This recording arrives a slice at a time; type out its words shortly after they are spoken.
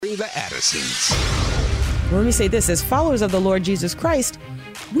Airing the Addisons. Let me say this, as followers of the Lord Jesus Christ,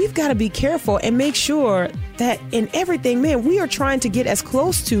 we've got to be careful and make sure that in everything, man, we are trying to get as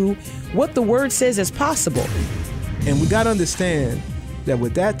close to what the word says as possible. And we got to understand that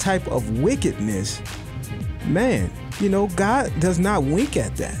with that type of wickedness, man, God does not wink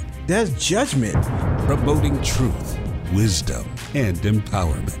at that. There's judgment. Promoting truth, wisdom, and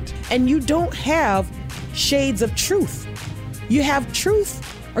empowerment. And you don't have shades of truth. You have truth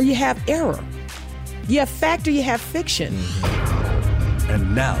or you have error. You have fact or you have fiction.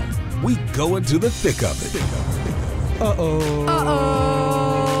 And now we go into the thick of it.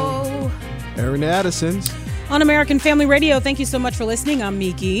 Airing the Addisons. On American Family Radio, thank you so much for listening. I'm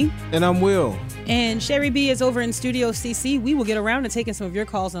Miki. And I'm Will. And Sherry B is over in Studio CC. We will get around to taking some of your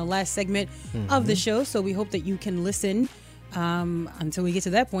calls in the last segment of the show. So we hope that you can listen until we get to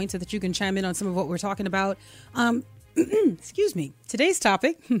that point so that you can chime in on some of what we're talking about. Excuse me. Today's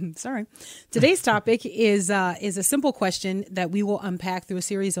topic, Today's topic is a simple question that we will unpack through a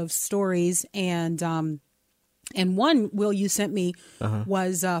series of stories. And one, Will, you sent me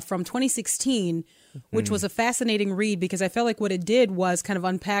was from 2016, which was a fascinating read because I felt like what it did was kind of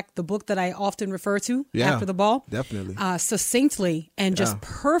unpack the book that I often refer to after the ball. Definitely. Succinctly and just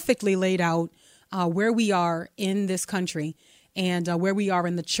perfectly laid out where we are in this country and where we are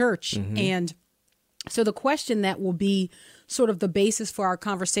in the church. And so the question that will be sort of the basis for our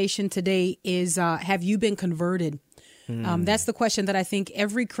conversation today is, have you been converted? That's the question that I think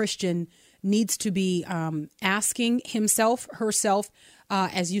every Christian needs to be asking himself, herself,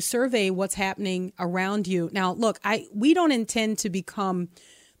 as you survey what's happening around you. Now, look, we don't intend to become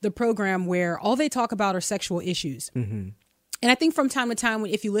the program where all they talk about are sexual issues. And I think from time to time,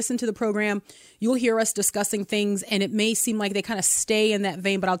 if you listen to the program, you'll hear us discussing things and it may seem like they kind of stay in that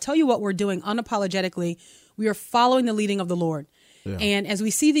vein. But I'll tell you what we're doing unapologetically. We are following the leading of the Lord. Yeah. And as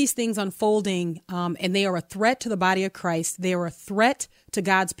we see these things unfolding and they are a threat to the body of Christ, they are a threat to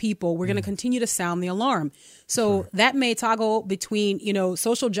God's people, we're going to continue to sound the alarm. So that may toggle between,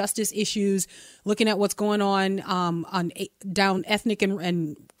 social justice issues, looking at what's going on down ethnic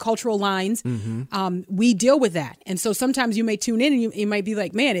and cultural lines. We deal with that. And so sometimes you may tune in and you might be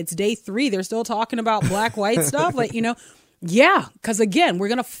like, man, it's day 3. They're still talking about black, white stuff. Yeah, because again, we're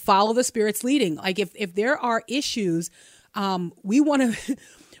going to follow the Spirit's leading. Like if there are issues, we want,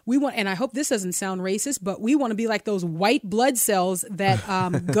 and I hope this doesn't sound racist, but we want to be like those white blood cells that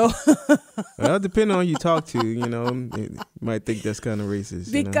go. Well, depending on who you talk to, you might think that's kind of racist.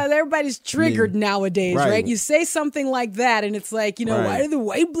 Because everybody's triggered nowadays, right? You say something like that, and it's like, why do the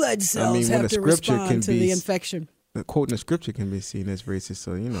white blood cells have to respond to the infection? Quoting the scripture can be seen as racist,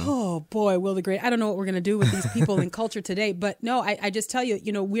 so Oh boy, Will the Great. I don't know what we're going to do with these people in culture today, but no, I just tell you,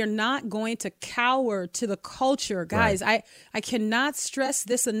 we're not going to cower to the culture. Guys, right. I cannot stress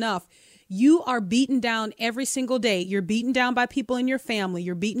this enough. You are beaten down every single day. You're beaten down by people in your family.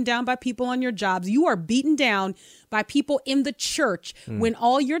 You're beaten down by people on your jobs. You are beaten down by people in the church when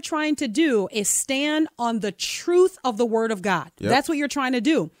all you're trying to do is stand on the truth of the word of God. Yep. That's what you're trying to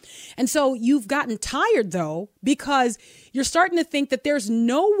do. And so you've gotten tired, though, because you're starting to think that there's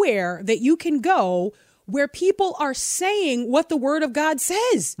nowhere that you can go where people are saying what the word of God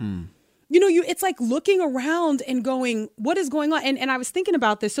says. It's like looking around and going, what is going on? And I was thinking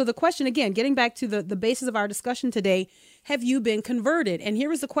about this. So the question, again, getting back to the basis of our discussion today, have you been converted? And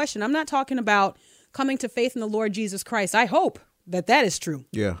here is the question. I'm not talking about coming to faith in the Lord Jesus Christ. I hope that is true.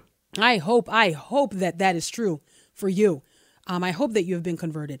 Yeah. I hope that is true for you. I hope that you have been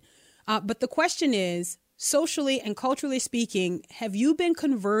converted. But the question is, socially and culturally speaking, have you been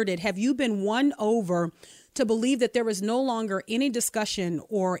converted? Have you been won over to believe that there is no longer any discussion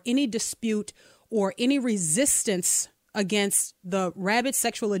or any dispute or any resistance against the rabid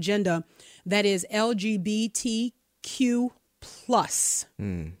sexual agenda that is LGBTQ+.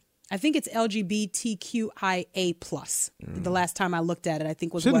 I think it's LGBTQIA+. The last time I looked at it, I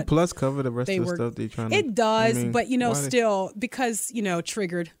think was Shouldn't what plus cover the rest of the stuff they're trying to... It does, but still, because,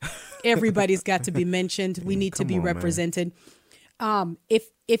 triggered, everybody's got to be mentioned. We need to be represented.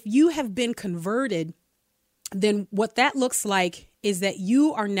 If you have been converted, then what that looks like is that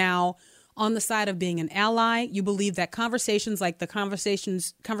you are now on the side of being an ally. You believe that conversations like the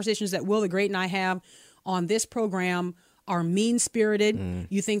conversations that Will the Great and I have on this program are mean-spirited.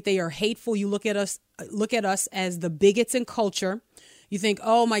 You think they are hateful. You look at us as the bigots in culture. You think,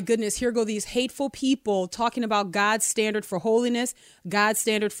 oh my goodness, here go these hateful people talking about God's standard for holiness, God's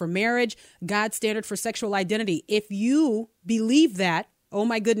standard for marriage, God's standard for sexual identity. If you believe that, oh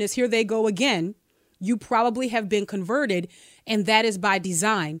my goodness, here they go again, you probably have been converted, and that is by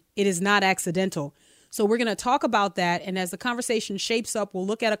design. It is not accidental. So we're going to talk about that. And as the conversation shapes up, we'll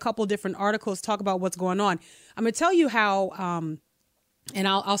look at a couple different articles, talk about what's going on. I'm going to tell you how, and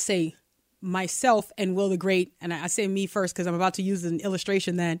I'll say myself and Will the Great, and I say me first because I'm about to use an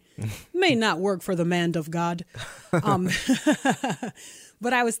illustration that may not work for the man of God.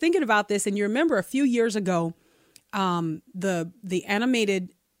 But I was thinking about this, and you remember a few years ago, the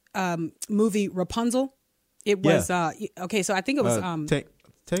animated movie Rapunzel. It was okay. So I think it was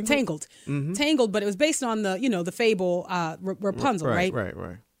Tangled. Mm-hmm. Tangled, but it was based on the fable Rapunzel, right?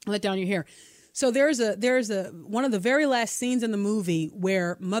 Right. Let down your hair. So there's a one of the very last scenes in the movie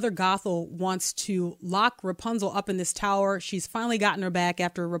where Mother Gothel wants to lock Rapunzel up in this tower. She's finally gotten her back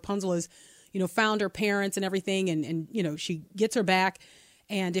after Rapunzel has, found her parents and everything, and she gets her back.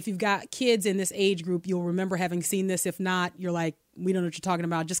 And if you've got kids in this age group, you'll remember having seen this. If not, you're like, we don't know what you're talking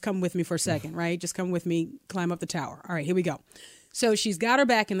about. Just come with me for a second, right? Just come with me, climb up the tower. All right, here we go. So she's got her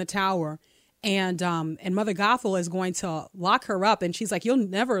back in the tower, and Mother Gothel is going to lock her up, and she's like, you'll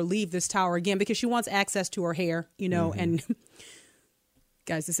never leave this tower again, because she wants access to her hair, and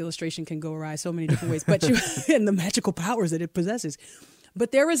guys, this illustration can go awry so many different ways, but and the magical powers that it possesses.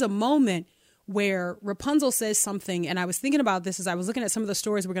 But there is a moment where Rapunzel says something, and I was thinking about this as I was looking at some of the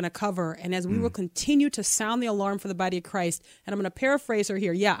stories we're going to cover, and as we will continue to sound the alarm for the body of Christ, and I'm going to paraphrase her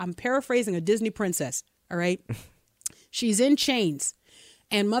here. Yeah, I'm paraphrasing a Disney princess, all right? She's in chains,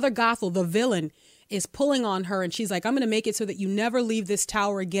 and Mother Gothel, the villain, is pulling on her, and she's like, I'm going to make it so that you never leave this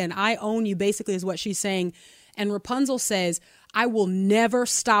tower again. I own you, basically, is what she's saying. And Rapunzel says, I will never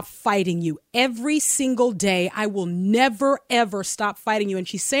stop fighting you. Every single day, I will never, ever stop fighting you. And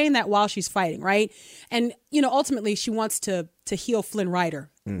she's saying that while she's fighting, right? And, ultimately, she wants to heal Flynn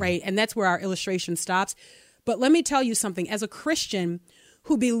Rider, right? And that's where our illustration stops. But let me tell you something. As a Christian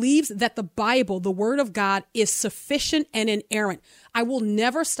who believes that the Bible, the Word of God, is sufficient and inerrant, I will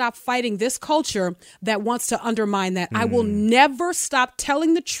never stop fighting this culture that wants to undermine that. I will never stop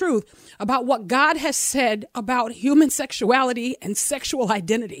telling the truth about what God has said about human sexuality and sexual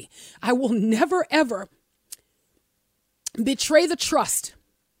identity. I will never, ever betray the trust.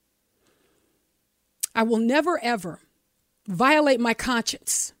 I will never, ever violate my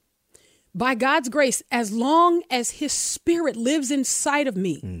conscience. By God's grace, as long as His Spirit lives inside of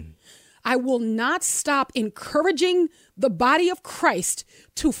me, I will not stop encouraging the body of Christ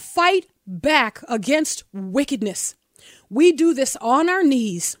to fight back against wickedness. We do this on our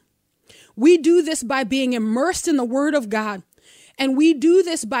knees. We do this by being immersed in the Word of God. And we do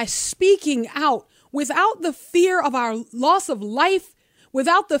this by speaking out without the fear of our loss of life,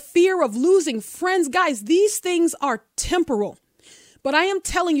 without the fear of losing friends. Guys, these things are temporal. But I am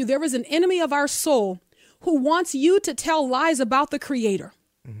telling you, there is an enemy of our soul who wants you to tell lies about the Creator.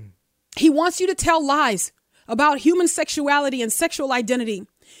 Mm-hmm. He wants you to tell lies about human sexuality and sexual identity.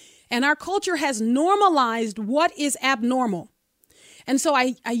 And our culture has normalized what is abnormal. And so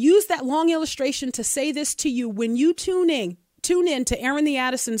I use that long illustration to say this to you. When you tune in to Aaron the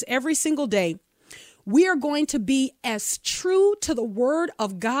Addisons every single day, we are going to be as true to the Word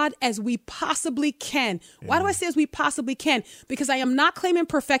of God as we possibly can. Yeah. Why do I say as we possibly can? Because I am not claiming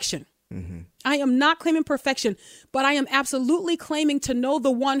perfection. Mm-hmm. I am not claiming perfection, but I am absolutely claiming to know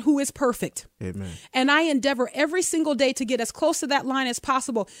the one who is perfect. Amen. And I endeavor every single day to get as close to that line as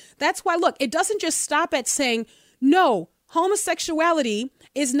possible. That's why, look, it doesn't just stop at saying, no, homosexuality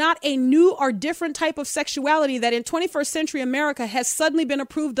is not a new or different type of sexuality that in 21st century America has suddenly been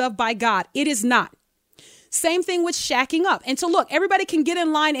approved of by God. It is not. Same thing with shacking up. And so look, everybody can get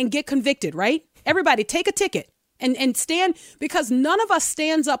in line and get convicted, right? Everybody take a ticket and stand, because none of us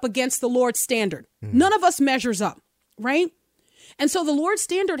stands up against the Lord's standard. None of us measures up, right? And so the Lord's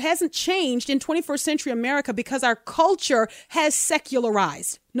standard hasn't changed in 21st century America because our culture has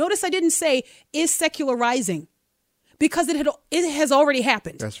secularized. Notice I didn't say is secularizing, because it has already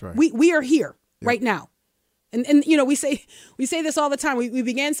happened. That's right. We are here right now. And we say this all the time. We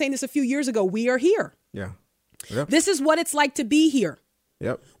began saying this a few years ago. We are here. Yeah. Yep. This is what it's like to be here.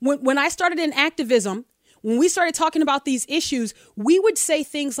 Yep. When I started in activism, when we started talking about these issues, we would say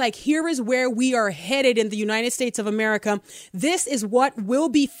things like, here is where we are headed in the United States of America. This is what will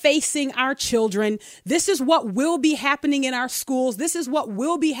be facing our children. This is what will be happening in our schools. This is what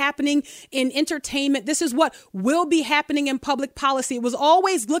will be happening in entertainment. This is what will be happening in public policy. It was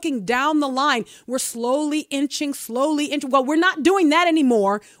always looking down the line. We're slowly inching. Well, we're not doing that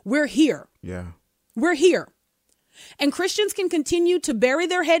anymore. We're here. Yeah. We're here. And Christians can continue to bury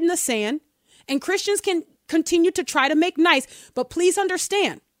their head in the sand, and Christians can continue to try to make nice. But please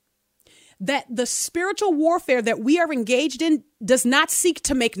understand that the spiritual warfare that we are engaged in does not seek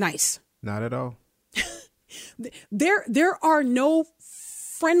to make nice. Not at all. There are no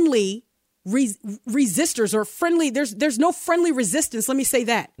friendly resistors or friendly. There's no friendly resistance. Let me say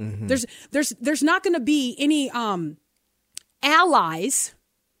that. There's not going to be any allies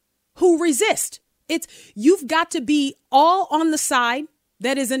who resist. You've got to be all on the side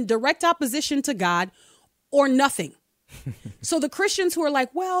that is in direct opposition to God or nothing. So the Christians who are like,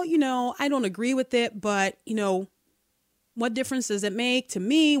 well, I don't agree with it, but what difference does it make to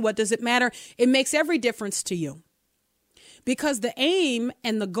me? What does it matter? It makes every difference to you. Because the aim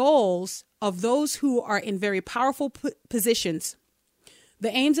and the goals of those who are in very powerful positions,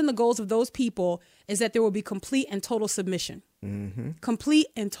 the aims and the goals of those people is that there will be complete and total submission. Complete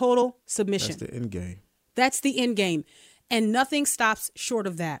and total submission. That's the end game. That's the end game. And nothing stops short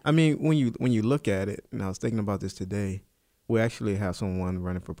of that. I mean, when you look at it, and I was thinking about this today, we actually have someone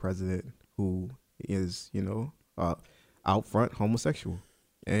running for president who is, out front homosexual.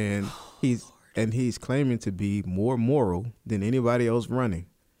 And he's claiming to be more moral than anybody else running.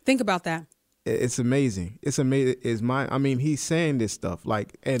 Think about that. It's amazing. It's amazing. He's saying this stuff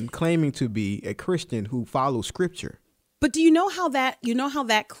and claiming to be a Christian who follows scripture. But do you know how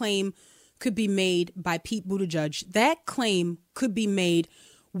that claim could be made by Pete Buttigieg? That claim could be made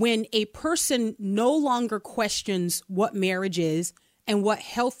when a person no longer questions what marriage is and what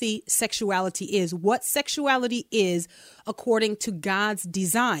healthy sexuality is, what sexuality is according to God's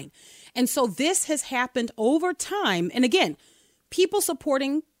design. And so this has happened over time. And again, people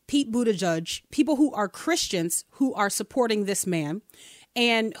supporting Pete Buttigieg, people who are Christians who are supporting this man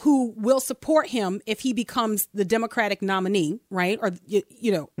and who will support him if he becomes the Democratic nominee, right? Or,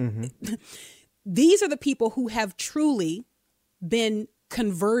 these are the people who have truly been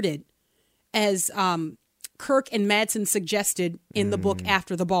converted, as Kirk and Madsen suggested in the book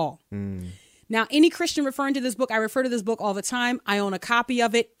After the Ball. Now, any Christian referring to this book, I refer to this book all the time. I own a copy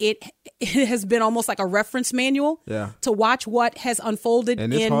of it. It has been almost like a reference manual to watch what has unfolded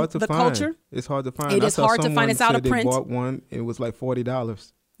in the culture. It's hard to find. It is hard to find. It's out of print. They bought one. It was like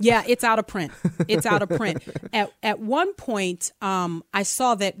 $40. Yeah, it's out of print. It's out of print. At one point, I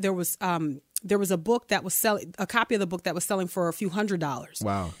saw that there was a book that was selling, a copy of the book that was selling for a few $100s.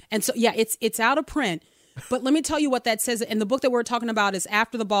 Wow. And so, yeah, it's out of print. But let me tell you what that says. And the book that we're talking about is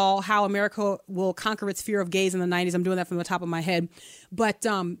After the Ball, How America Will Conquer Its Fear of Gays in the 90s. I'm doing that from the top of my head. But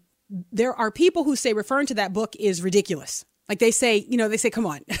there are people who say referring to that book is ridiculous. Like they say, come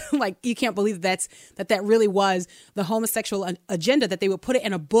on, like you can't believe that really was the homosexual agenda, that they would put it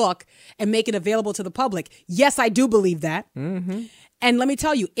in a book and make it available to the public. Yes, I do believe that. And let me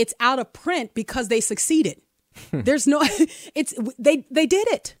tell you, it's out of print because they succeeded. There's no, they did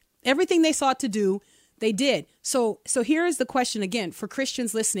it. Everything they sought to do, they did. So here is the question again for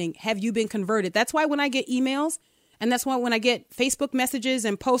Christians listening. Have you been converted? That's why when I get emails, and that's why when I get Facebook messages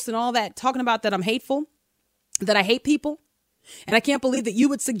and posts and all that talking about that I'm hateful, that I hate people, and I can't believe that you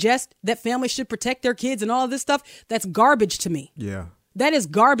would suggest that families should protect their kids and all of this stuff, that's garbage to me. Yeah. That is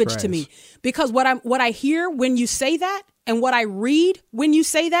garbage to me, because what I hear when you say that, and what I read when you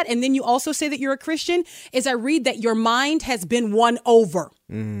say that, and then you also say that you're a Christian, is I read that your mind has been won over.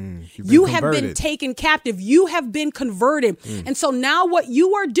 You have been taken captive. You have been converted. And so now what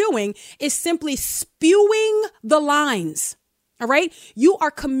you are doing is simply spewing the lines. All right. You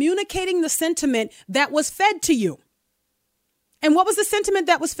are communicating the sentiment that was fed to you. And what was the sentiment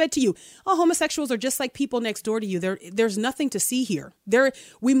that was fed to you? Oh, homosexuals are just like people next door to you. There's nothing to see here.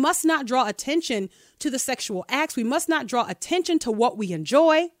 We must not draw attention to the sexual acts. We must not draw attention to what we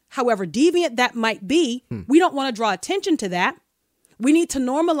enjoy, however deviant that might be. We don't want to draw attention to that. We need to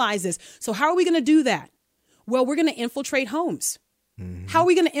normalize this. So how are we going to do that? Well, we're going to infiltrate homes. How are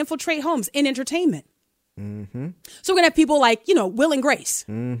we going to infiltrate homes? In entertainment. So we're going to have people like, Will and Grace.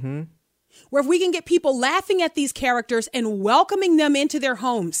 Where if we can get people laughing at these characters and welcoming them into their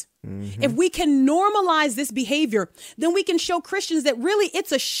homes, if we can normalize this behavior, then we can show Christians that really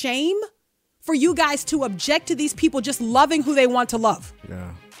it's a shame for you guys to object to these people just loving who they want to love.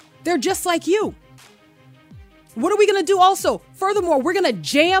 Yeah. They're just like you. What are we going to do also? Furthermore, we're going to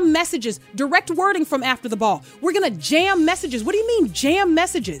jam messages, direct wording from After the Ball. We're going to jam messages. What do you mean jam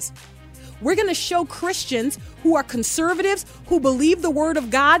messages? We're going to show Christians who are conservatives, who believe the word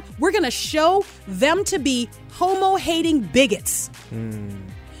of God, we're going to show them to be homo-hating bigots.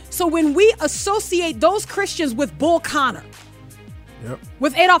 So when we associate those Christians with Bull Connor,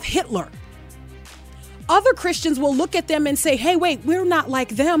 with Adolf Hitler, other Christians will look at them and say, hey, wait, we're not like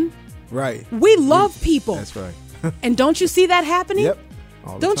them. Right. We love people. That's right. And don't you see that happening? Yep.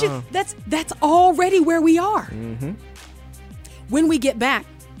 All the time. That's already where we are. When we get back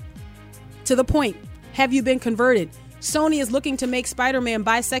to the point, have you been converted? Sony is looking to make Spider-Man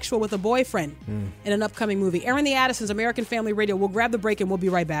bisexual with a boyfriend in an upcoming movie. Aaron the Addisons, American Family Radio. We'll grab the break and we'll be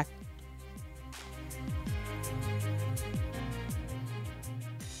right back.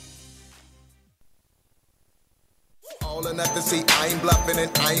 Falling at the seat, I ain't bluffing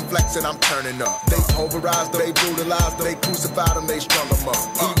and I ain't flexing, I'm turning up. They pulverized, they brutalized, they crucified him, they strung him up.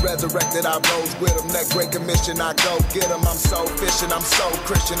 He resurrected, I rose with him. That great commission, I go get him. I'm so fishing, I'm so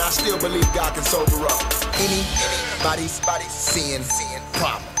Christian, I still believe God can sober up. Anybody's sin,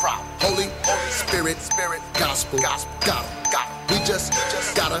 problem. Holy Spirit, gospel, God. We just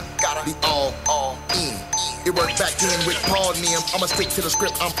gotta be all in. It worked back in with Paul and them. I'ma stick to the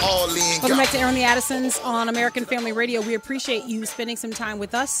script, I'm all in. Welcome back to Aaron the Addisons on American Family Radio. We appreciate you spending some time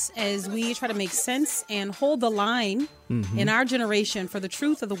with us as we try to make sense and hold the line in our generation for the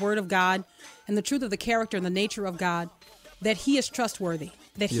truth of the Word of God and the truth of the character and the nature of God, that He is trustworthy,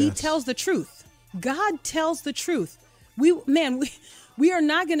 that He tells the truth. God tells the truth. We are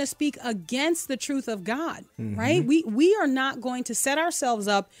not going to speak against the truth of God, right? We are not going to set ourselves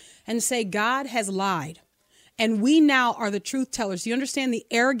up and say God has lied and we now are the truth tellers. Do you understand the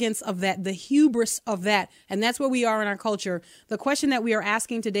arrogance of that, the hubris of that? And that's where we are in our culture. The question that we are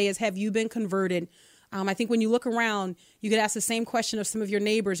asking today is, have you been converted? I think when you look around, you could ask the same question of some of your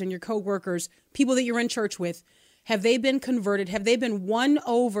neighbors and your coworkers, people that you're in church with. Have they been converted? Have they been won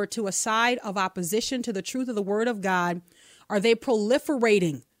over to a side of opposition to the truth of the Word of God? Are they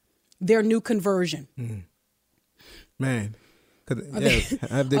proliferating their new conversion? Man.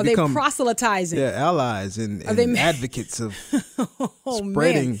 Are they proselytizing? Yeah, allies and advocates of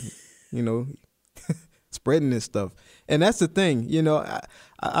spreading, spreading this stuff. And that's the thing,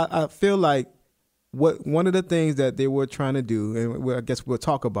 I feel like one of the things that they were trying to do, and I guess we'll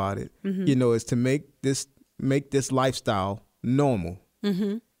talk about it, is to make this lifestyle normal.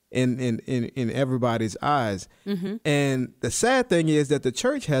 In everybody's eyes. And the sad thing is that the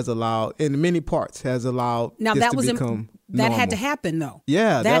church has allowed, in many parts, this to become normal. Had to happen, though.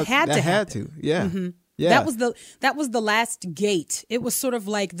 Yeah, that had to. Yeah. Yeah. That was the last gate. It was sort of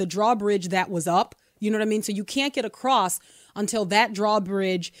like the drawbridge that was up. You know what I mean? So you can't get across until that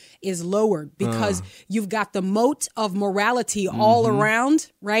drawbridge is lowered, because you've got the moat of morality all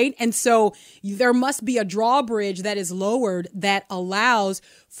around, right? And so there must be a drawbridge that is lowered that allows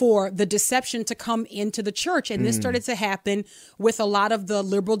for the deception to come into the church. And this started to happen with a lot of the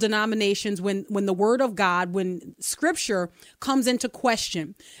liberal denominations when the Word of God, when Scripture comes into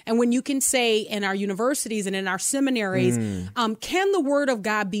question. And when you can say in our universities and in our seminaries, can the Word of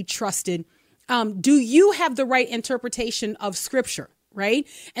God be trusted? Do you have the right interpretation of Scripture, right?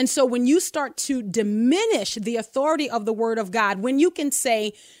 And so when you start to diminish the authority of the Word of God, when you can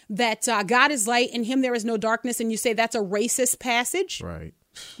say that God is light, in Him there is no darkness, and you say that's a racist passage, right?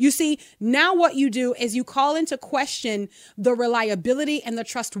 You see, now what you do is you call into question the reliability and the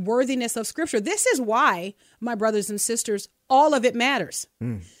trustworthiness of Scripture. This is why, my brothers and sisters, all of it matters.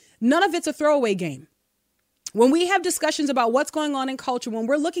 None of it's a throwaway game. When we have discussions about what's going on in culture, when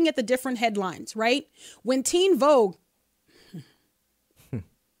we're looking at the different headlines, right? When Teen Vogue,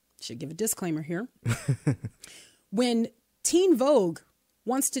 should give a disclaimer here. When Teen Vogue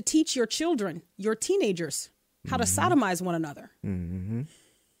wants to teach your children, your teenagers, how to sodomize one another,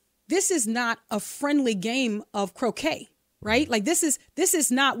 this is not a friendly game of croquet, right? Like this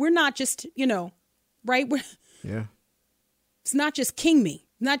is not, we're not just, right? It's not just king me,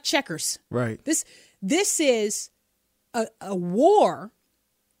 not checkers. Right. This is a war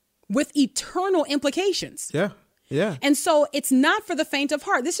with eternal implications. Yeah. Yeah. And so it's not for the faint of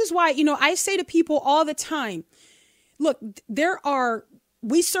heart. This is why, I say to people all the time, look,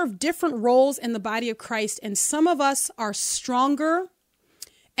 we serve different roles in the body of Christ, and some of us are stronger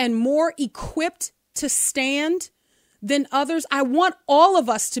and more equipped to stand than others. I want all of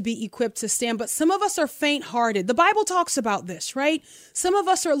us to be equipped to stand, but some of us are faint-hearted. The Bible talks about this, right? Some of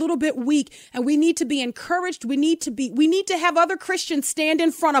us are a little bit weak, and we need to be encouraged. We need to have other Christians stand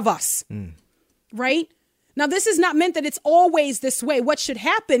in front of us, right? Now, this is not meant that it's always this way. What should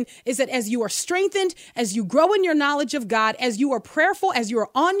happen is that as you are strengthened, as you grow in your knowledge of God, as you are prayerful, as you are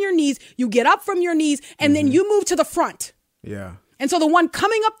on your knees, you get up from your knees, and then you move to the front. Yeah. And so the one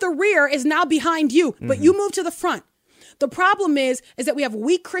coming up the rear is now behind you, but you move to the front. The problem is that we have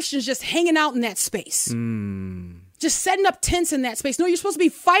weak Christians just hanging out in that space, just setting up tents in that space. No, you're supposed to be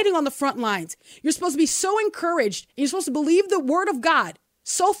fighting on the front lines. You're supposed to be so encouraged. And you're supposed to believe the Word of God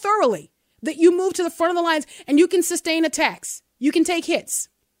so thoroughly that you move to the front of the lines and you can sustain attacks. You can take hits,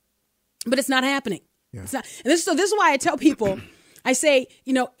 but it's not happening. Yeah. It's not. And this is why I tell people, I say,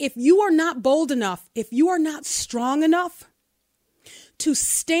 if you are not bold enough, if you are not strong enough to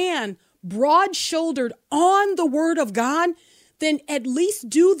stand broad-shouldered on the Word of God, then at least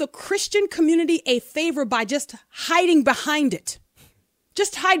do the Christian community a favor by just hiding behind it.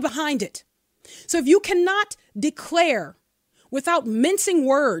 Just hide behind it. So if you cannot declare without mincing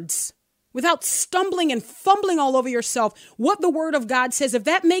words without stumbling and fumbling all over yourself, what the word of God says. If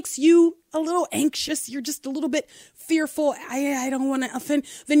that makes you a little anxious, you're just a little bit fearful, I don't want to offend,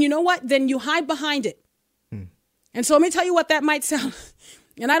 then you know what? Then you hide behind it. And so let me tell you what that might sound.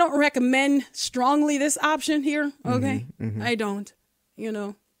 And I don't recommend strongly this option here. Okay. I don't,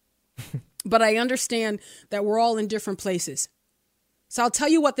 but I understand that we're all in different places. So I'll tell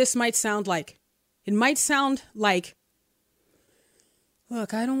you what this might sound like. It might sound like,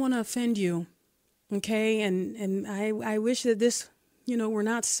 look, I don't want to offend you. Okay. And I wish that this, were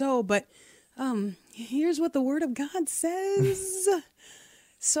not so, but, here's what the word of God says.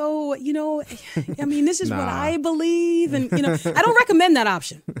 So, this is what I believe. And, I don't recommend that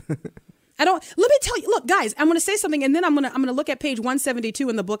option. Let me tell you, look, guys, I'm going to say something, and then I'm going to look at page 172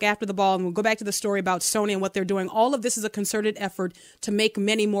 in the book After the Ball, and we'll go back to the story about Sony and what they're doing. All of this is a concerted effort to make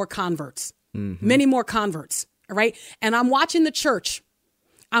many more converts, many more converts. All right. And I'm watching the church.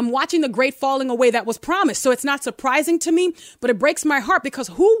 I'm watching the great falling away that was promised. So it's not surprising to me, but it breaks my heart, because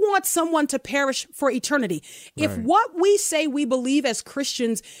who wants someone to perish for eternity? Right. If what we say we believe as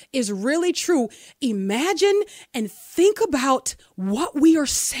Christians is really true, imagine and think about what we are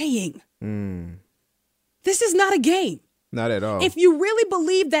saying. This is not a game. Not at all. If you really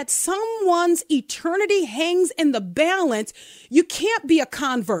believe that someone's eternity hangs in the balance, you can't be a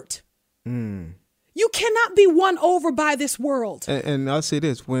convert. You cannot be won over by this world. And I'll say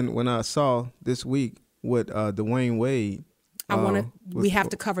this: when I saw this week what Dwayne Wade, we have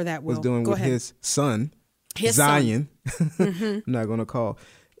to cover that. Was doing with his son, Zion. I'm not going to call.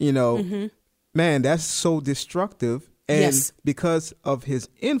 Man, that's so destructive. And because of his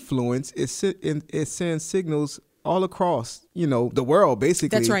influence, it sends signals all across, the world,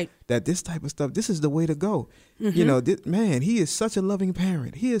 basically. That's right. That this type of stuff, this is the way to go. Man, he is such a loving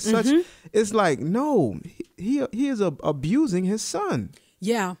parent. He is such, it's like, no, he is abusing his son.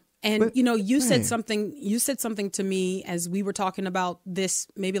 Yeah. And, you said something to me as we were talking about this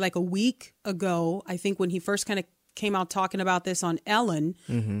maybe like a week ago, I think, when he first kind of came out talking about this on Ellen.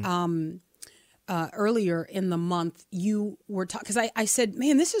 Earlier in the month, you were because I said,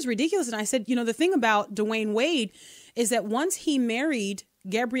 man, this is ridiculous. And I said, the thing about Dwayne Wade is that once he married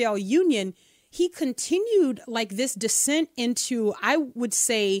Gabrielle Union, he continued like this descent into, I would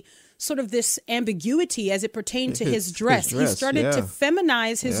say, sort of this ambiguity as it pertained to his dress. He started to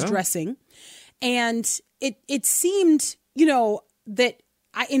feminize his dressing. And it seemed, that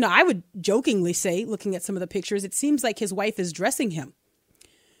I would jokingly say, looking at some of the pictures, it seems like his wife is dressing him.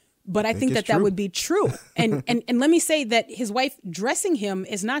 But I think that would be true. And let me say that his wife dressing him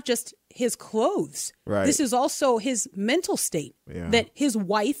is not just his clothes. Right. This is also his mental state, that his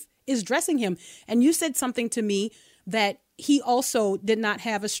wife is dressing him. And you said something to me that he also did not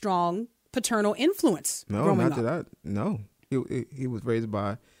have a strong paternal influence growing up. That. No, he was raised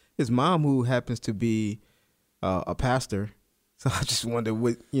by his mom, who happens to be a pastor. So I just wonder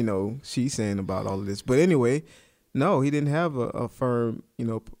what, she's saying about all of this. But anyway, no, he didn't have a firm,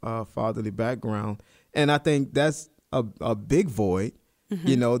 fatherly background. And I think that's a big void,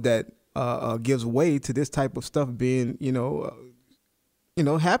 that gives way to this type of stuff being,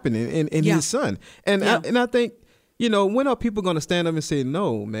 happening in his son. And I think, when are people going to stand up and say,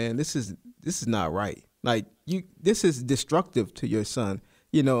 no, man, this is not right. Like, this is destructive to your son,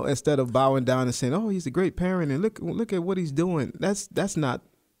 instead of bowing down and saying, oh, he's a great parent and look at what he's doing. That's not,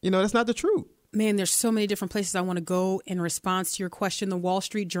 that's not the truth. Man, there's so many different places I want to go in response to your question. The Wall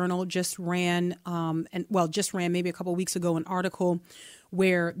Street Journal just ran maybe a couple of weeks ago, an article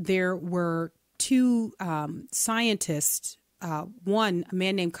where there were two scientists, one, a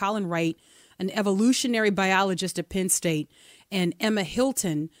man named Colin Wright, an evolutionary biologist at Penn State, and Emma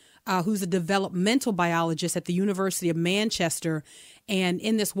Hilton, who's a developmental biologist at the University of Manchester. And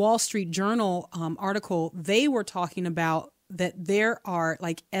in this Wall Street Journal article, they were talking about that there are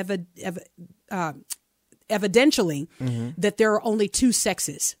like evidentially that there are only two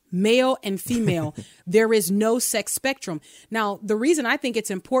sexes, male and female. There is no sex spectrum. Now, the reason I think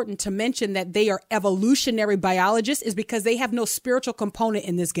it's important to mention that they are evolutionary biologists is because they have no spiritual component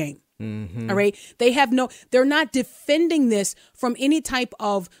in this game. All right. They're not defending this from any type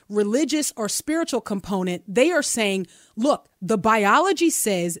of religious or spiritual component. They are saying, look, the biology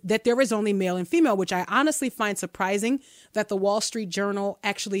says that there is only male and female, which I honestly find surprising that the Wall Street Journal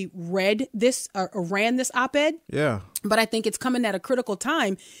actually read this or ran this op-ed. Yeah. But I think it's coming at a critical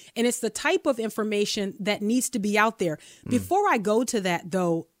time, and it's the type of information that needs to be out there. Before I go to that,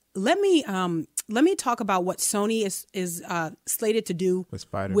 though, let me talk about what Sony is slated to do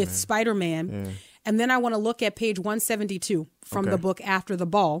with Spider-Man. Yeah. And then I want to look at page 172 from the book After the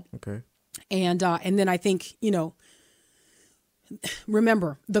Ball. Okay. And then I think,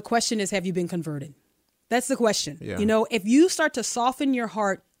 remember, the question is, have you been converted? That's the question. Yeah. You know, if you start to soften your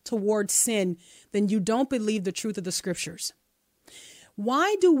heart towards sin, then you don't believe the truth of the scriptures.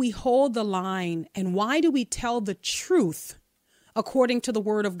 Why do we hold the line and why do we tell the truth according to the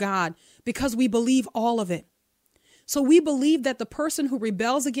word of God? Because we believe all of it. So we believe that the person who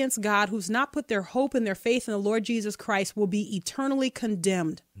rebels against God, who's not put their hope and their faith in the Lord Jesus Christ, will be eternally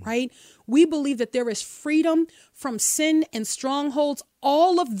condemned, right? We believe that there is freedom from sin and strongholds,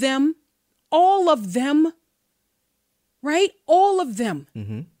 all of them, right? All of them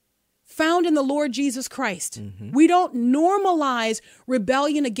found in the Lord Jesus Christ. We don't normalize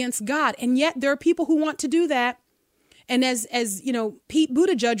rebellion against God. And yet there are people who want to do that. And as you know, Pete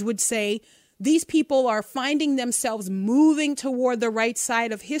Buttigieg would say, these people are finding themselves moving toward the right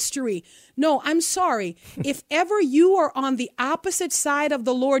side of history. No, I'm sorry. If ever you are on the opposite side of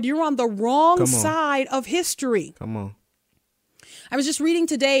the Lord, you're on the wrong side of history. Come on. I was just reading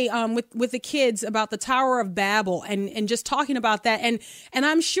today with the kids about the Tower of Babel and just talking about that. And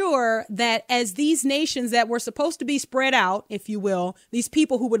I'm sure that as these nations that were supposed to be spread out, if you will, these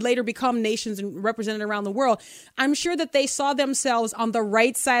people who would later become nations and represented around the world, I'm sure that they saw themselves on the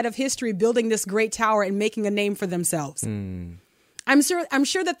right side of history building this great tower and making a name for themselves. I'm sure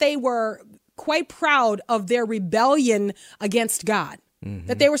that they were quite proud of their rebellion against God,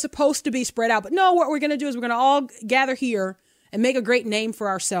 that they were supposed to be spread out. But no, what we're going to do is we're going to all gather here and make a great name for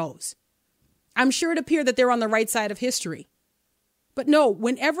ourselves. I'm sure it appeared that they're on the right side of history. But no,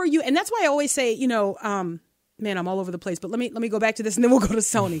 whenever you, and that's why I always say, you know, man, I'm all over the place, but let me go back to this and then we'll go to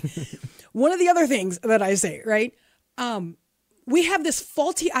Sony. One of the other things that I say, right? We have this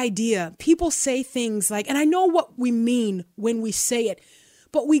faulty idea. People say things like, and I know what we mean when we say it,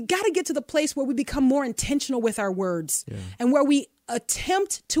 but we got to get to the place where we become more intentional with our words and where we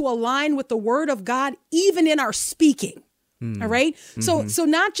attempt to align with the word of God, even in our speaking. All right. So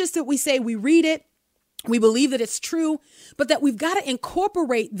not just that we say we read it, we believe that it's true, but that we've got to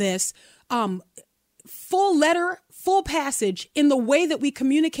incorporate this full letter, full passage in the way that we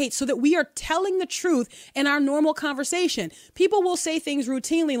communicate so that we are telling the truth in our normal conversation. People will say things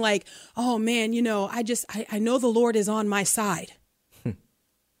routinely like, oh, man, you know, I know the Lord is on my side.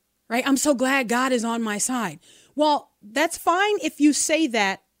 Right. I'm so glad God is on my side. Well, that's fine if you say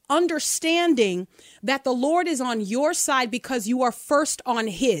that, understanding that the Lord is on your side because you are first on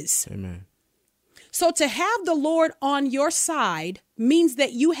his. Amen. So to have the Lord on your side means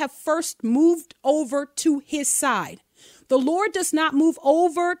that you have first moved over to his side. The Lord does not move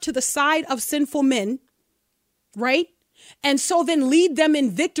over to the side of sinful men, right? And so then lead them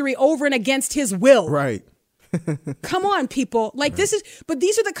in victory over and against his will. Right. Come on, people. Like but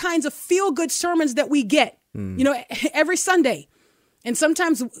these are the kinds of feel-good sermons that we get, you know, every Sunday. And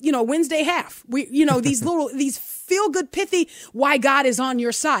sometimes, you know, Wednesday half, these feel good, pithy, why God is on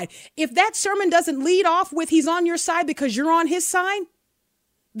your side. If that sermon doesn't lead off with he's on your side because you're on his side,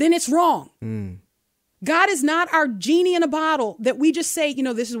 then it's wrong. God is not our genie in a bottle that we just say, you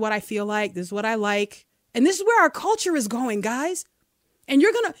know, this is what I feel like. This is what I like. And this is where our culture is going, guys. And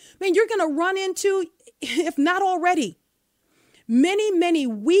you're going to run into, if not already, many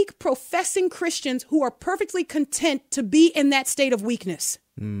weak professing Christians who are perfectly content to be in that state of weakness.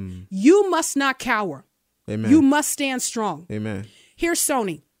 You must not cower. Amen. You must stand strong. Amen. Here's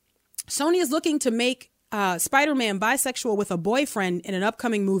Sony. Sony is looking to make Spider-Man bisexual with a boyfriend in an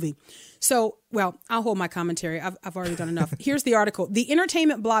upcoming movie. So, well, I'll hold my commentary. I've already done enough. Here's the article. The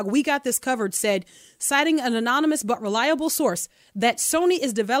entertainment blog We Got This Covered said, citing an anonymous but reliable source, that Sony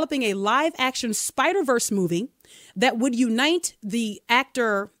is developing a live-action Spider-Verse movie that would unite the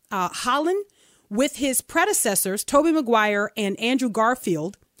actor Holland with his predecessors, Tobey Maguire and Andrew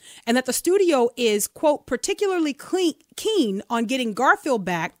Garfield, and that the studio is, quote, particularly keen on getting Garfield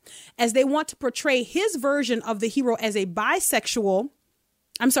back as they want to portray his version of the hero as bisexual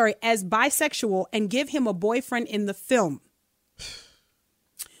and give him a boyfriend in the film.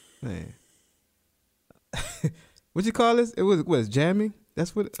 Man. What you call this? It was jamming?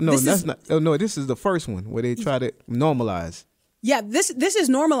 That's what. No, that's not. Oh no, this is the first one where they try to normalize. Yeah, this is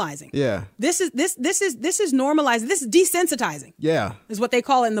normalizing. Yeah. This is normalizing. This is desensitizing. Yeah. Is what they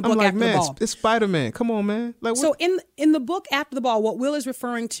call it in the book After the Ball. It's Spider-Man. Come on, man. Like, so in the book After the Ball, what Will is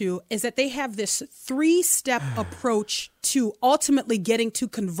referring to is that they have this 3-step approach to ultimately getting to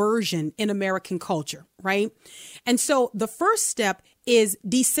conversion in American culture, right? And so the first step is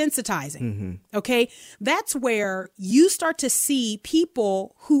desensitizing. Okay. That's where you start to see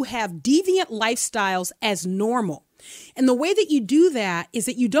people who have deviant lifestyles as normal. And the way that you do that is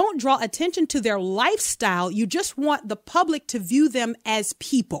that you don't draw attention to their lifestyle. You just want the public to view them as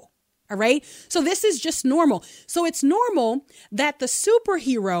people. All right. So this is just normal. So it's normal that the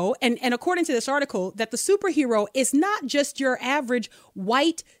superhero, and according to this article, that the superhero is not just your average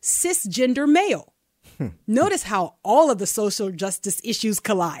white cisgender male. Notice how all of the social justice issues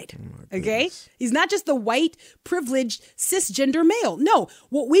collide. Okay. He's not just the white privileged cisgender male. No,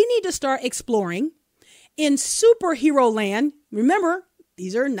 what we need to start exploring in superhero land, remember,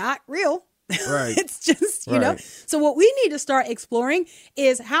 these are not real. Right. It's just, you know, so what we need to start exploring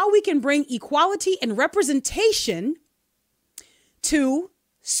is how we can bring equality and representation to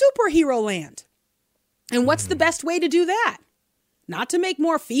superhero land. And what's the best way to do that? Not to make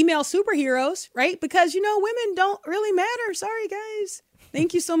more female superheroes, right? Because, you know, women don't really matter. Sorry, guys.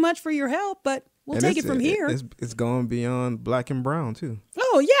 Thank you so much for your help, but we'll take it from here. It's going beyond black and brown too.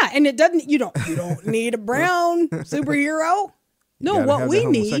 Oh yeah, and it doesn't. You don't need a brown superhero. No, what we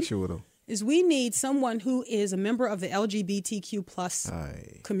need is we need someone who is a member of the LGBTQ plus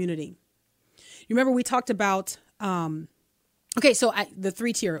community. You remember we talked about. Okay, so the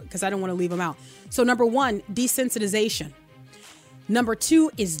 3-tier, because I don't want to leave them out. So number 1, desensitization. Number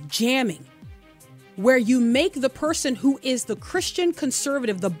 2 is jamming, where you make the person who is the Christian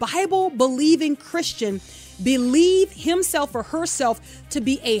conservative, the Bible-believing Christian, believe himself or herself to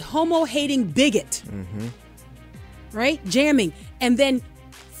be a homo-hating bigot. Right? Jamming. And then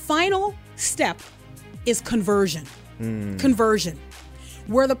final step is conversion. Conversion.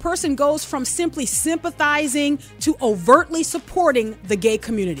 Where the person goes from simply sympathizing to overtly supporting the gay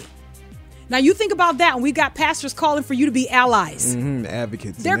community. Now you think about that, and we got pastors calling for you to be allies.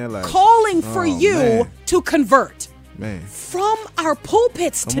 Advocates. They're and allies. calling for you to convert. Man. From our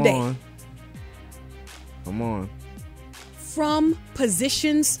pulpits today. Come on. From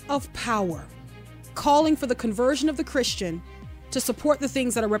positions of power. Calling for the conversion of the Christian to support the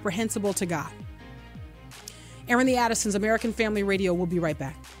things that are reprehensible to God. Aaron the Addisons, American Family Radio. We'll be right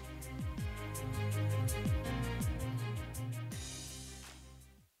back.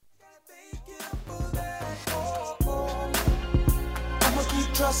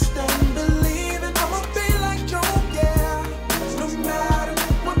 Trust and believe, and I'ma be like Joe, yeah. No matter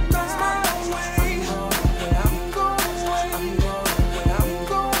what comes my way, I'm going.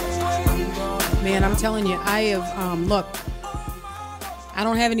 Man, I'm telling you, I have, look, I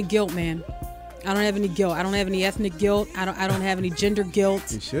don't have any guilt, man. I don't have any guilt. I don't have any ethnic guilt. I don't have any gender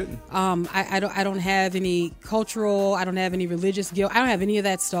guilt. You shouldn't. I don't have any cultural. I don't have any religious guilt. I don't have any of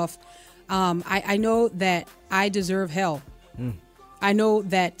that stuff. I know that I deserve hell. I know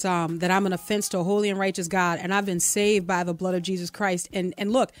that that I'm an offense to a holy and righteous God, and I've been saved by the blood of Jesus Christ.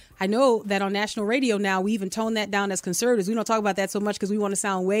 And look, I know that on national radio now, we even tone that down as conservatives. We don't talk about that so much because we want to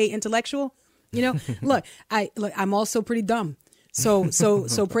sound way intellectual. You know, look, I'm also pretty dumb. So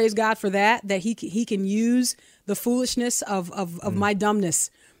praise God for that he can use the foolishness of my dumbness.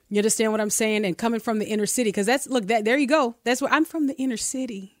 You understand what I'm saying? And coming from the inner city, because there you go. That's where I'm from, the inner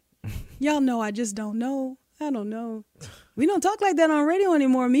city. Y'all know I just don't know. I don't know. We don't talk like that on radio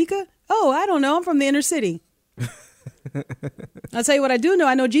anymore, Mika. Oh, I don't know. I'm from the inner city. I'll tell you what I do know.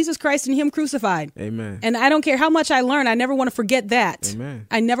 I know Jesus Christ and him crucified. Amen. And I don't care how much I learn. I never want to forget that. Amen.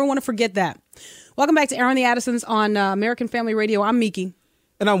 I never want to forget that. Welcome back to Aaron the Addisons on American Family Radio. I'm Miki.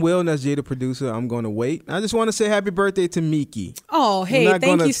 And I'm Will, and that's Jay, the producer. I'm going to wait. I just want to say happy birthday to Miki. Oh, hey,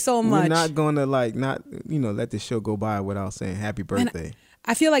 thank you so much. We're not going to let the show go by without saying happy birthday.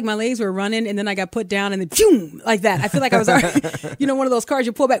 I feel like my legs were running, and then I got put down, and then boom, like that. I feel like I was already, one of those cars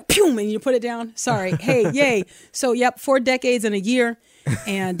you pull back, boom, and you put it down. Sorry. Hey, yay. So, 4 decades and a year.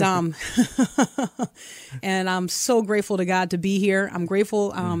 And and I'm so grateful to God to be here. I'm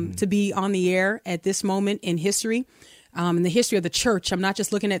grateful to be on the air at this moment in history, in the history of the church. I'm not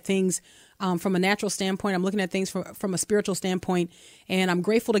just looking at things from a natural standpoint. I'm looking at things from a spiritual standpoint. And I'm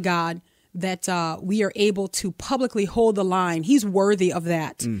grateful to God that we are able to publicly hold the line. He's worthy of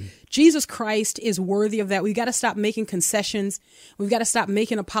that. Jesus Christ is worthy of that. We've got to stop making concessions. We've got to stop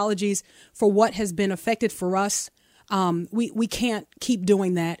making apologies for what has been affected for us. We can't keep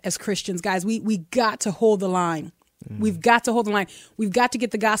doing that as Christians, guys. We got to hold the line. We've got to hold the line. We've got to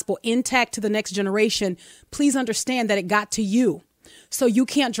get the gospel intact to the next generation. Please understand that it got to you. So you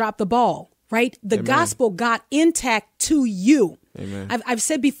can't drop the ball, right? The Amen. Gospel got intact to you. Amen. I've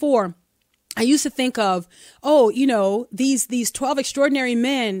said before, I used to think of, these 12 extraordinary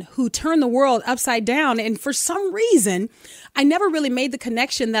men who turned the world upside down. And for some reason, I never really made the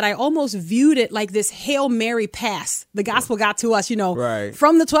connection that I almost viewed it like this Hail Mary pass. The gospel got to us, right,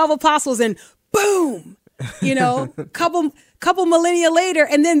 from the 12 apostles, and boom, couple millennia later,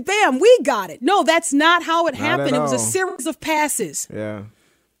 and then bam, we got it. No, that's not how it happened. It was a series of passes. Yeah.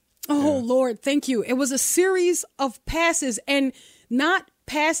 Oh, yeah. Lord, thank you. It was a series of passes, and not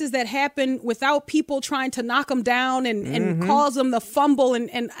passes that happen without people trying to knock them down and cause them the fumble.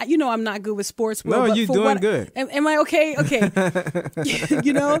 And you know, I'm not good with sports. No, but you're doing good. Am I okay? Okay.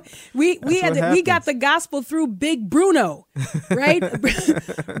 You know, we got the gospel through Big Bruno, right?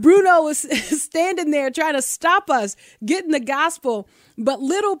 Bruno was standing there trying to stop us getting the gospel. But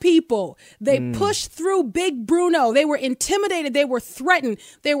little people, they pushed through Big Bruno. They were intimidated. They were threatened.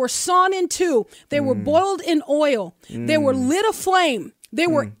 They were sawn in two. They were boiled in oil. They were lit aflame. They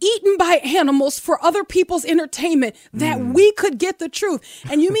were eaten by animals for other people's entertainment that we could get the truth.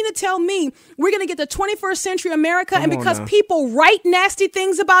 And you mean to tell me we're going to get to 21st century America and because people write nasty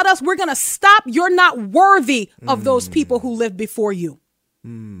things about us, we're going to stop? You're not worthy of those people who lived before you.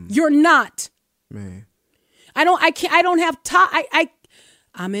 You're not. Man.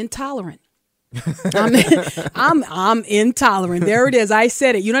 I'm intolerant. I'm intolerant. There it is. I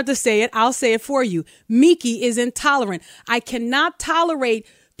said it. You don't have to say it. I'll say it for you. Miki is intolerant. I cannot tolerate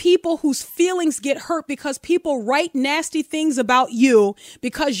people whose feelings get hurt because people write nasty things about you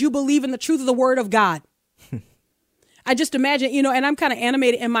because you believe in the truth of the word of God. I just imagine, you know, and I'm kind of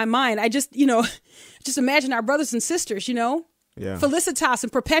animated in my mind. I just, you know, just imagine our brothers and sisters, you know, Felicitas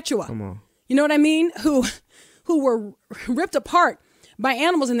and Perpetua. Come on. You know what I mean? Who were ripped apart by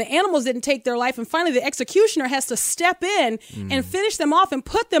animals, and the animals didn't take their life. And finally, the executioner has to step in and finish them off and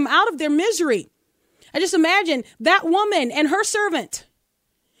put them out of their misery. I just imagine that woman and her servant.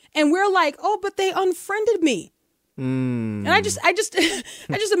 And we're like, oh, but they unfriended me. And I just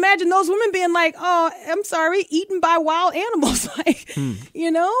imagine those women being like, oh, I'm sorry, eaten by wild animals. Like,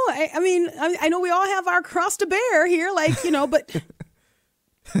 you know, I mean, I know we all have our cross to bear here, like, you know, but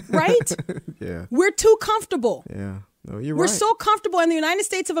right? Yeah. We're too comfortable. Yeah. No, you're We're right. so comfortable in the United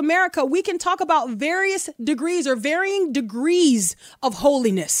States of America. We can talk about various degrees or varying degrees of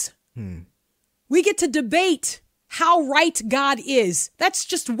holiness. We get to debate how right God is. That's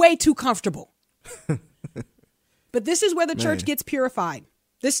just way too comfortable. But this is where the church gets purified.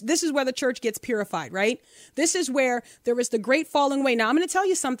 This is where the church gets purified, right? This is where there is the great falling away. Now, I'm going to tell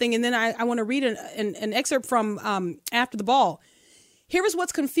you something, and then I want to read an excerpt from After the Ball. Here is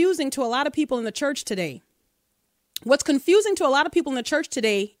what's confusing to a lot of people in the church today. What's confusing to a lot of people in the church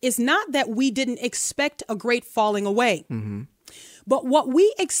today is not that we didn't expect a great falling away, but what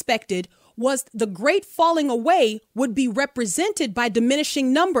we expected was the great falling away would be represented by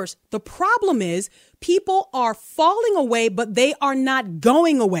diminishing numbers. The problem is people are falling away, but they are not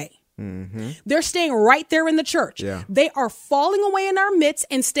going away. They're staying right there in the church. Yeah. They are falling away in our midst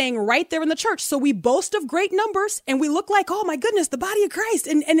and staying right there in the church. So we boast of great numbers and we look like, oh my goodness, the body of Christ.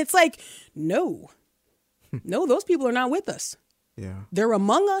 And it's like, no, those people are not with us. Yeah. They're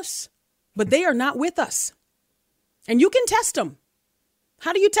among us, but they are not with us. And you can test them.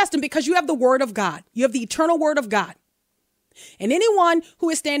 How do you test them? Because you have the word of God. You have the eternal word of God. And anyone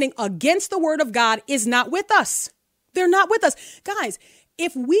who is standing against the word of God is not with us. They're not with us. Guys,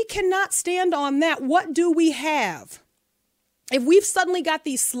 if we cannot stand on that, what do we have? If we've suddenly got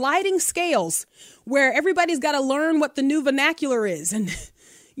these sliding scales where everybody's got to learn what the new vernacular is and,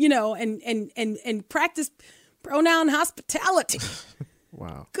 you know, and practice pronoun hospitality.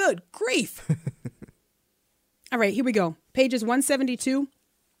 Wow. Good grief. All right, here we go. Pages 172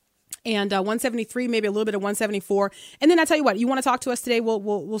 and 173, maybe a little bit of 174. And then I tell you what, you want to talk to us today,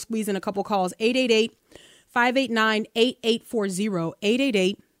 we'll squeeze in a couple calls.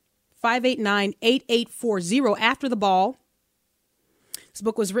 888-589-8840. 888-589-8840. After the Ball. This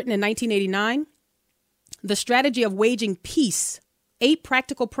book was written in 1989. The Strategy of Waging Peace. 8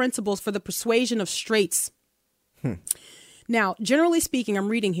 Practical Principles for the Persuasion of Straits. Now, generally speaking, I'm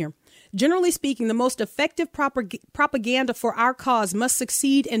reading here. Generally speaking, the most effective propaganda for our cause must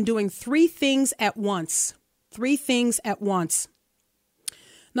succeed in doing 3 things at once. 3 things at once.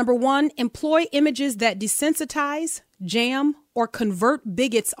 Number 1, employ images that desensitize, jam, or convert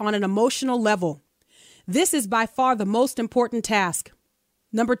bigots on an emotional level. This is by far the most important task.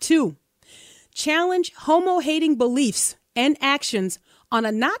 Number 2, challenge homo-hating beliefs and actions on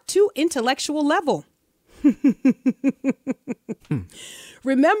a not too intellectual level.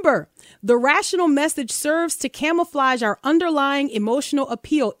 Remember, the rational message serves to camouflage our underlying emotional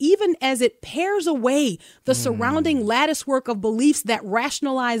appeal, even as it pares away the surrounding latticework of beliefs that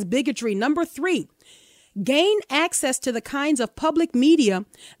rationalize bigotry. Number 3, gain access to the kinds of public media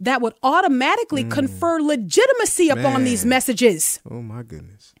that would automatically confer legitimacy upon these messages. Oh, my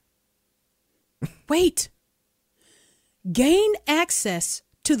goodness. Wait. Gain access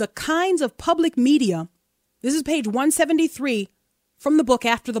to the kinds of public media. This is page 173 from the book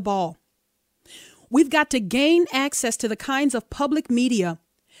After the Ball. We've got to gain access to the kinds of public media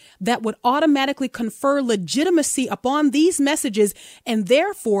that would automatically confer legitimacy upon these messages and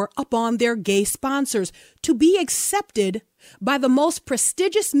therefore upon their gay sponsors to be accepted by the most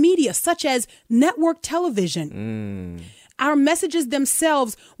prestigious media, such as network television. Our messages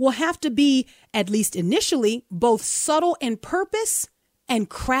themselves will have to be, at least initially, both subtle in purpose and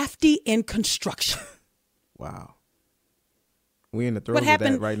crafty in construction. Wow. We in the throes of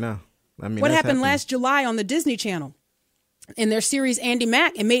that right now. I mean, what that's happened happening. last July on the Disney Channel in their series Andy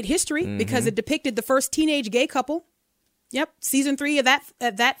Mack? It made history because it depicted the first teenage gay couple. Yep, season 3 of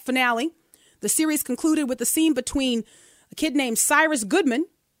that finale. The series concluded with a scene between a kid named Cyrus Goodman,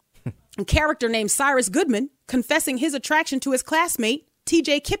 a character named Cyrus Goodman, confessing his attraction to his classmate,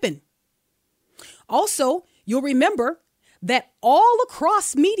 TJ Kippen. Also, you'll remember that all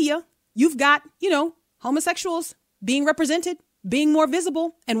across media, you've got, homosexuals being represented, being more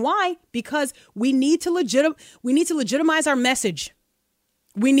visible. And why? Because we need to legitimize our message.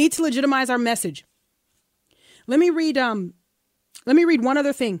 We need to legitimize our message. Let me read one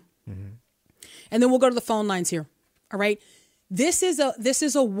other thing. And then we'll go to the phone lines here. All right. This is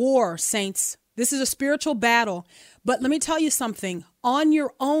a war, saints. This is a spiritual battle. But let me tell you something. On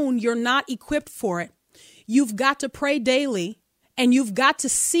your own, you're not equipped for it. You've got to pray daily, and you've got to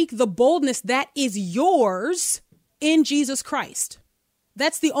seek the boldness that is yours in Jesus Christ.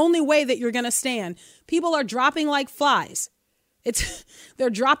 That's the only way that you're going to stand. People are dropping like flies. They're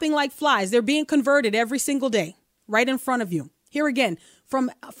dropping like flies. They're being converted every single day right in front of you. Here again,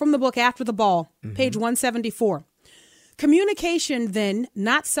 from the book After the Ball, page 174. Communication, then,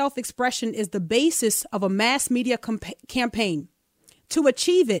 not self-expression, is the basis of a mass media campaign. To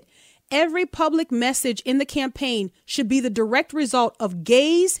achieve it, every public message in the campaign should be the direct result of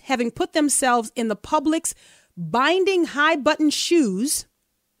gays having put themselves in the public's binding high-button shoes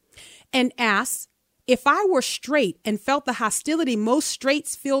and asked, if I were straight and felt the hostility most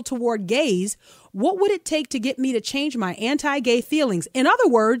straights feel toward gays, what would it take to get me to change my anti-gay feelings? In other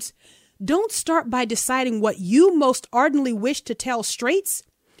words, don't start by deciding what you most ardently wish to tell straights.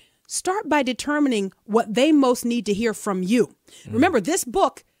 Start by determining what they most need to hear from you. Remember, this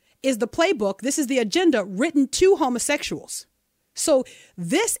book is the playbook. This is the agenda written to homosexuals. So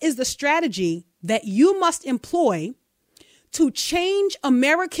this is the strategy that you must employ to change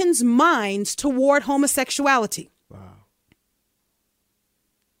Americans' minds toward homosexuality. Wow.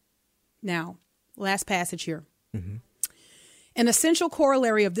 Now, last passage here. An essential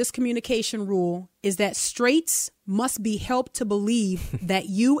corollary of this communication rule is that straights must be helped to believe that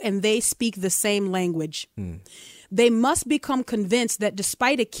you and they speak the same language. They must become convinced that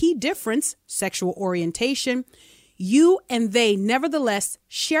despite a key difference, sexual orientation, you and they nevertheless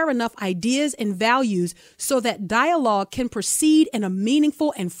share enough ideas and values so that dialogue can proceed in a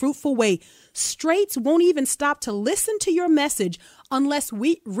meaningful and fruitful way. Straights won't even stop to listen to your message unless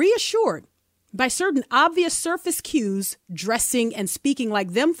reassured by certain obvious surface cues, dressing and speaking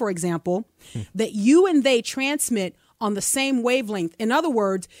like them, for example, that you and they transmit on the same wavelength. In other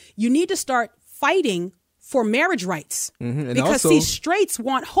words, you need to start fighting for marriage rights. And because, also, see, straights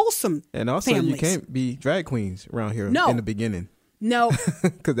want wholesome and also families. You can't be drag queens around here in the beginning. No.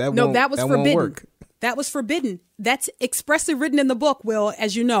 Because that was won't forbidden. work. That was forbidden. That's expressly written in the book, Will,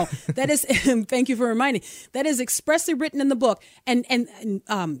 as you know. That is, thank you for reminding. That is expressly written in the book. And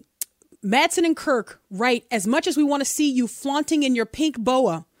Madsen and Kirk write, as much as we want to see you flaunting in your pink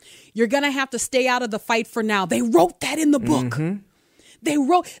boa, you're going to have to stay out of the fight for now. They wrote that in the book.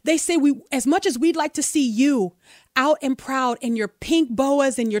 They say, as much as we'd like to see you out and proud in your pink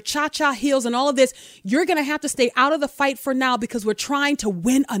boas and your cha-cha heels and all of this, you're going to have to stay out of the fight for now because we're trying to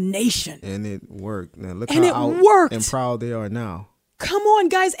win a nation. And it worked. Now look And how it out worked. and proud they are now. Come on,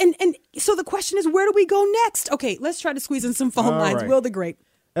 guys. And so the question is, where do we go next? Okay, let's try to squeeze in some phone All lines. right. Will the Great.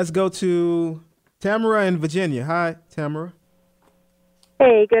 Let's go to Tamara in Virginia. Hi, Tamara.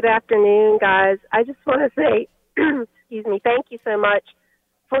 Hey, good afternoon, guys. I just want to say, excuse me, thank you so much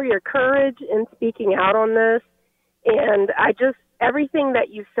for your courage in speaking out on this. And everything that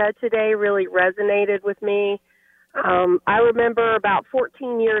you said today really resonated with me. I remember about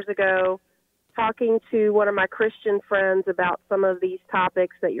 14 years ago talking to one of my Christian friends about some of these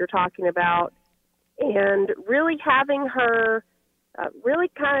topics that you're talking about, and really having her really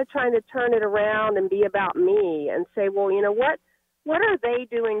kind of trying to turn it around and be about me and say, well, you know, what are they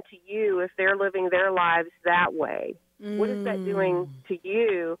doing to you if they're living their lives that way? What is that doing to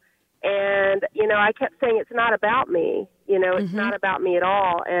you? And, you know, I kept saying, it's not about me. You know, it's not about me at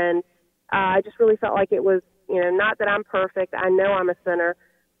all. And I just really felt like it was, you know, not that I'm perfect. I know I'm a sinner,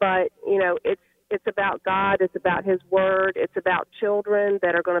 but, you know, it's about God. It's about his word. It's about children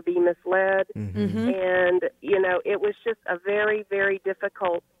that are going to be misled. And, you know, it was just a very, very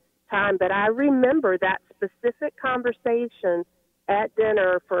difficult time, but I remember that specific conversation at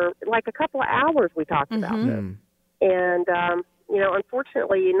dinner for like a couple of hours. We talked about this. And,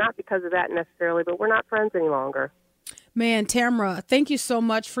 unfortunately, not because of that necessarily, but we're not friends any longer. Man, Tamara, thank you so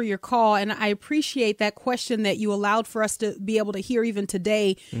much for your call. And I appreciate that question that you allowed for us to be able to hear even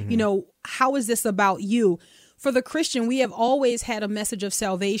today. How is this about you? For the Christian, we have always had a message of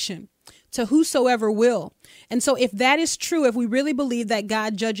salvation to whosoever will. And so if that is true, if we really believe that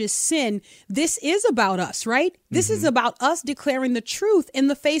God judges sin, this is about us, right? This is about us declaring the truth in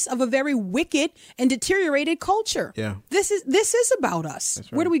the face of a very wicked and deteriorated culture. Yeah. This is about us.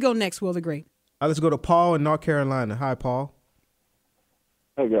 Right. Where do we go next, Will the Great? Let's go to Paul in North Carolina. Hi, Paul.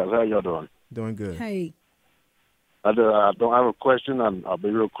 Hey, guys. How y'all doing? Doing good. Hey. I don't have a question. I'll be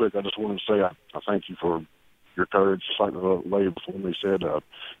real quick. I just want to say I thank you for your courage. Just like the lady before me said,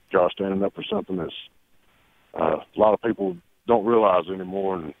 y'all standing up for something that's a lot of people don't realize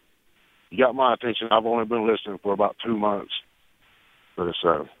anymore. And you got my attention. I've only been listening for about 2 months, but it's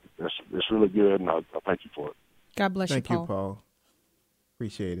really good, and I thank you for it. God bless Thank you, you, Paul.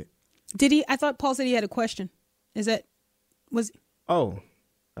 Appreciate it. Did he? I thought Paul said he had a question. Oh,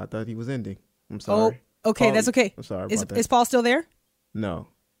 I thought he was ending. I'm sorry. Oh, okay, Paul, that's okay. I'm sorry about that. Is Paul still there? No.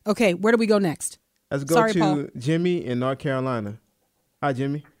 Okay, where do we go next? Let's go Sorry, to Paul. Jimmy in North Carolina. Hi,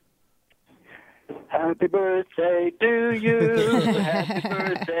 Jimmy. Happy birthday to you. Happy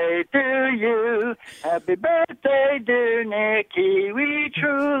birthday to you. Happy birthday, dear Nikki. We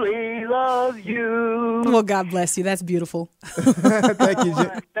truly love you. Well, God bless you. That's beautiful. Thank you,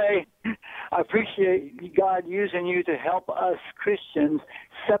 Jimmy. I appreciate God using you to help us Christians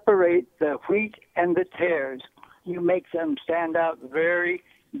separate the wheat and the tares. You make them stand out very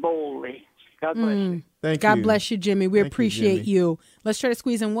boldly. God bless you. Thank God you. bless you, Jimmy. We Thank appreciate Jimmy. you. Let's try to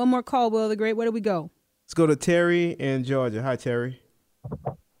squeeze in one more call, Will the Great. Where do we go? Let's go to Terry in Georgia. Hi, Terry.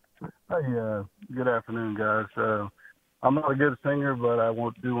 Hey, good afternoon, guys. I'm not a good singer, but I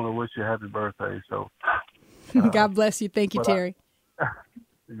do want to wish you a happy birthday. So, God bless you. Thank you, Terry.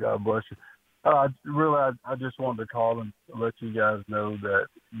 God bless you. I just wanted to call and let you guys know that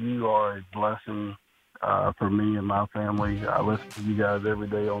you are a blessing for me and my family. I listen to you guys every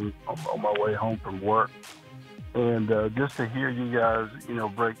day on my way home from work. And just to hear you guys,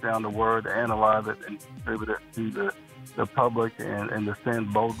 break down the word, analyze it, and distribute it to the public and to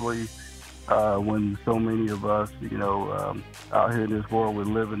stand boldly when so many of us, out here in this world, we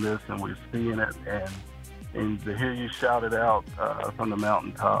live in this and we're seeing it. And to hear you shout it out from the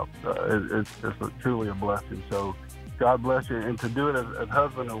mountaintop, it's truly a blessing. So God bless you. And to do it as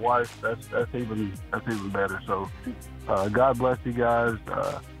husband and wife, that's even better. So God bless you guys.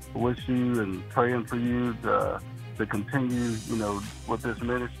 Wish you and praying for you to continue, with this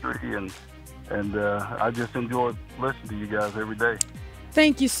ministry. And I just enjoy listening to you guys every day.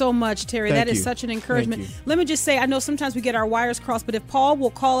 Thank you so much, Terry. Thank That is you. such an encouragement. Thank you. Let me just say, I know sometimes we get our wires crossed, but if Paul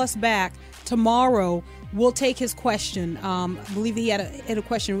will call us back tomorrow, we'll take his question. I believe he had a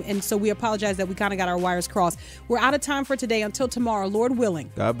question, and so we apologize that we kind of got our wires crossed. We're out of time for today. Until tomorrow, Lord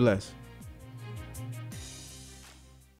willing. God bless.